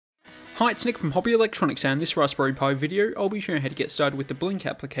Hi, it's Nick from Hobby Electronics, and in this Raspberry Pi video, I'll be showing how to get started with the Blynk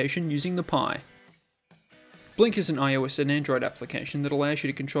application using the Pi. Blynk is an iOS and Android application that allows you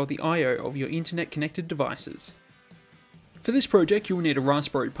to control the I/O of your internet-connected devices. For this project, you will need a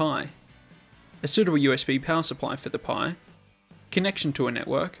Raspberry Pi, a suitable USB power supply for the Pi, connection to a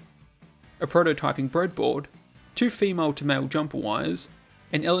network, a prototyping breadboard, 2 female-to-male jumper wires,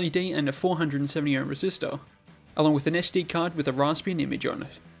 an LED and a 470 ohm resistor, along with an SD card with a Raspbian image on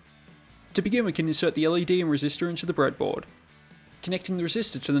it. To begin, we can insert the LED and resistor into the breadboard, connecting the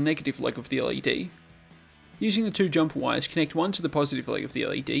resistor to the negative leg of the LED. Using the 2 jumper wires, connect one to the positive leg of the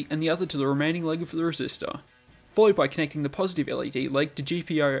LED and the other to the remaining leg of the resistor, followed by connecting the positive LED leg to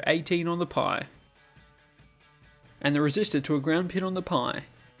GPIO 18 on the Pi, and the resistor to a ground pin on the Pi.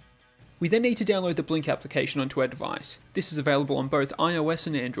 We then need to download the Blynk application onto our device. This is available on both iOS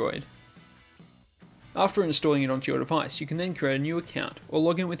and Android. After installing it onto your device, you can then create a new account, or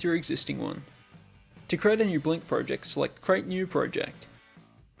log in with your existing one. To create a new Blynk project, select Create New Project.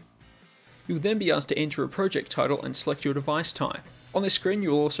 You will then be asked to enter a project title and select your device type. On this screen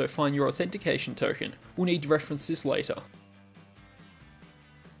you will also find your authentication token. We'll need to reference this later.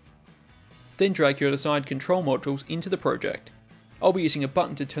 Then drag your desired control modules into the project. I'll be using a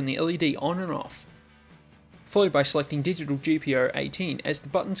button to turn the LED on and off, followed by selecting digital GPIO 18 as the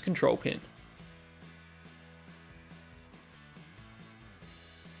button's control pin.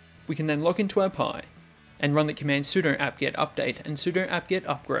 We can then log into our Pi, and run the command sudo apt-get update and sudo apt-get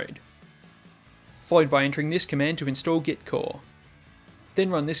upgrade, followed by entering this command to install Git core.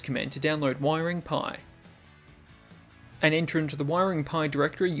 Then run this command to download Wiring Pi, and enter into the Wiring Pi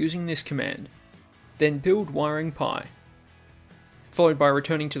directory using this command. Then build Wiring Pi, followed by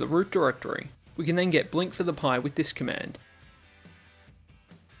returning to the root directory. We can then get Blynk for the Pi with this command,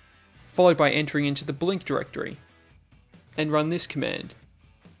 followed by entering into the Blynk directory, and run this command.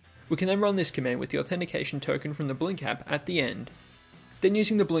 We can then run this command with the authentication token from the Blynk app at the end. Then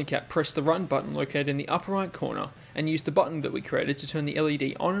using the Blynk app, press the Run button located in the upper right corner and use the button that we created to turn the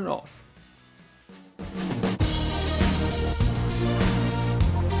LED on and off.